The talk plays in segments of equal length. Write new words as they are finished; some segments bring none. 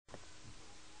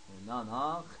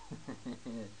Nanach,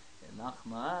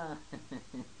 Nachma,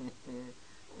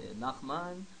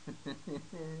 Nachman,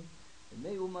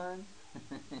 Meuman.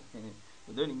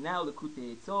 We're learning now the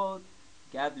Kutei Etzot,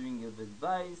 gathering of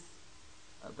advice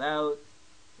about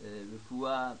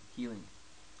refuah, healing.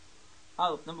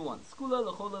 Aleph, number 1. Skula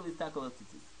l'chola v'istakol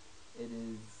atzitzis. It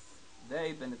is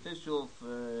very beneficial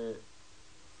for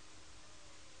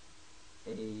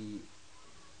a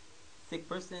sick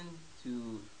person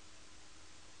to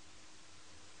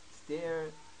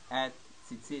stare at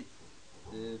tzitzit,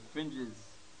 the fringes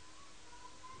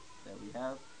that we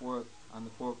have on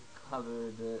the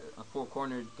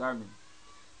four-cornered garment.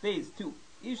 Phase 2.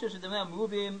 Isha shedameh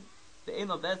muvim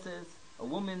ve'eno veses, a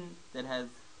woman that has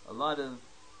a lot of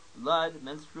blood,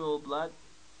 menstrual blood,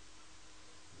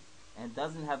 and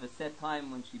doesn't have a set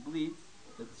time when she bleeds,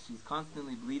 but she's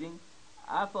constantly bleeding.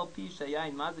 Afal pi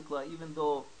shayayin mazikla, even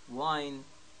though wine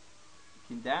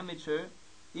can damage her,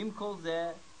 im kol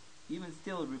zeh, even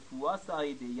still, refuasa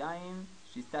de yayin,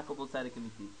 she's takabol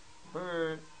tzadikamiti.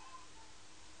 Her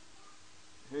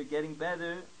getting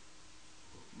better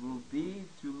will be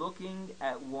through looking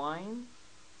at wine.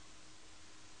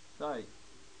 Her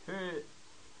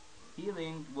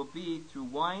healing will be through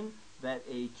wine that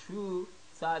a true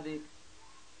tzaddik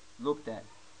looked at,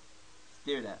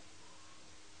 stared at.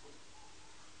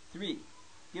 3.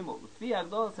 Gimel.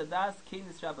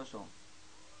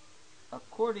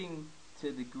 According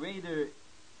to the greater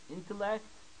intellect,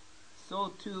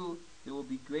 so too there will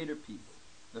be greater peace.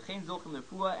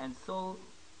 And so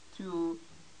too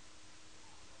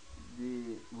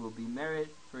there will be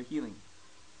merit for healing.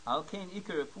 So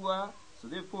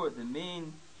therefore the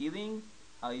main healing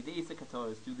is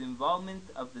through the involvement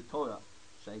of the Torah,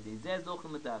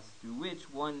 through which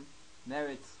one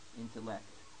merits intellect.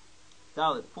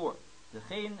 4.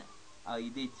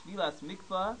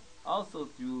 Also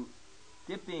through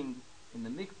dipping in the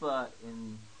mikvah,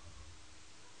 in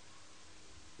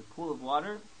the pool of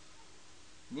water.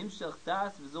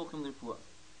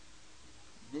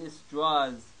 This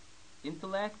draws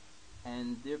intellect,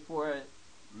 and therefore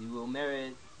you will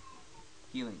merit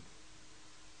healing.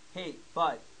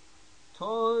 5.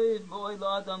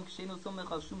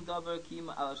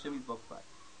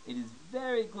 It is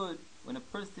very good when a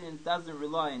person doesn't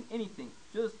rely on anything,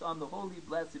 just on the Holy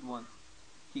Blessed One.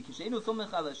 Because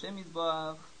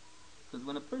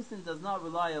when a person does not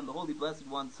rely on the Holy Blessed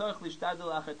One,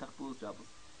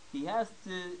 he has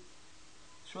to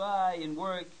try and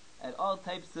work at all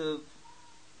types of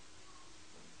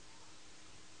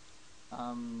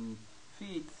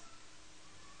feats.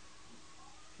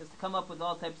 He has to come up with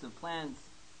all types of plans.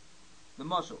 The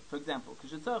mashal, for example,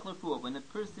 when a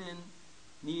person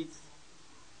needs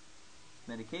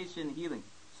medication, healing,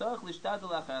 he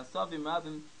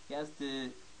has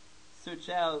to search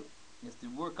out, he has to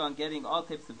work on getting all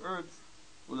types of herbs,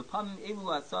 and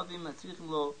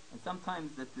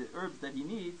sometimes that the herbs that he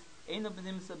needs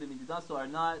are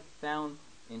not found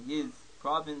in his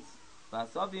province, and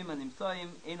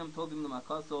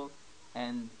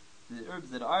the herbs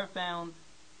that are found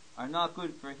are not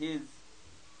good for his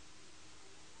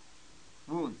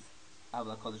wounds. But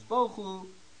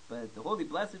the Holy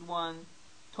Blessed One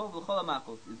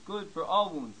is good for all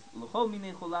wounds, and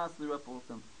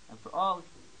for all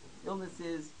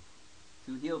illnesses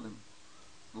to heal them.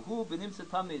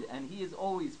 And he is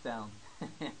always found.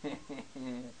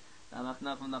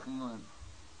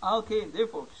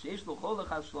 Therefore,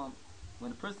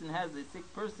 when a person has a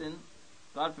sick person,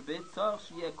 God forbid,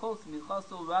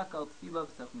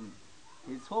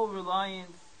 his whole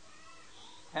reliance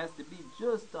has to be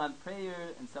just on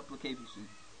prayer and supplication.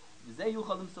 And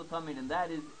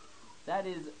that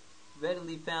is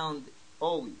readily found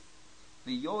always.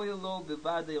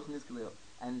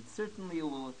 And certainly it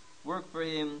will work for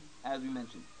him, as we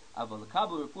mentioned. But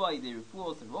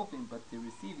to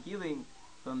receive healing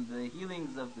from the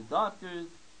healings of the doctors,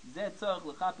 that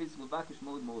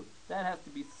has to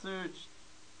be searched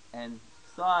and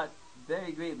sought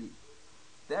very greatly.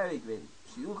 Very greatly.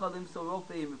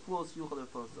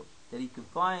 That he can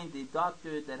find a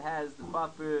doctor that has the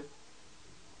proper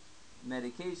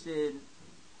medication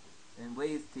and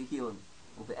ways to heal him.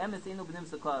 And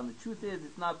the truth is,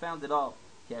 it's not found at all.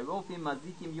 Because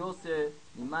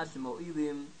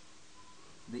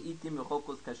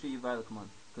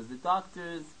the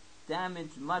doctors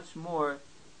damage much more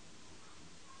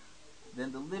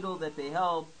than the little that they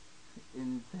help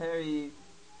in very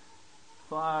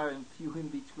far and few in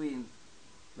between,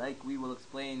 like we will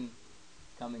explain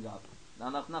coming up.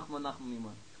 Nanach, Nachman,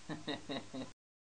 Nachman,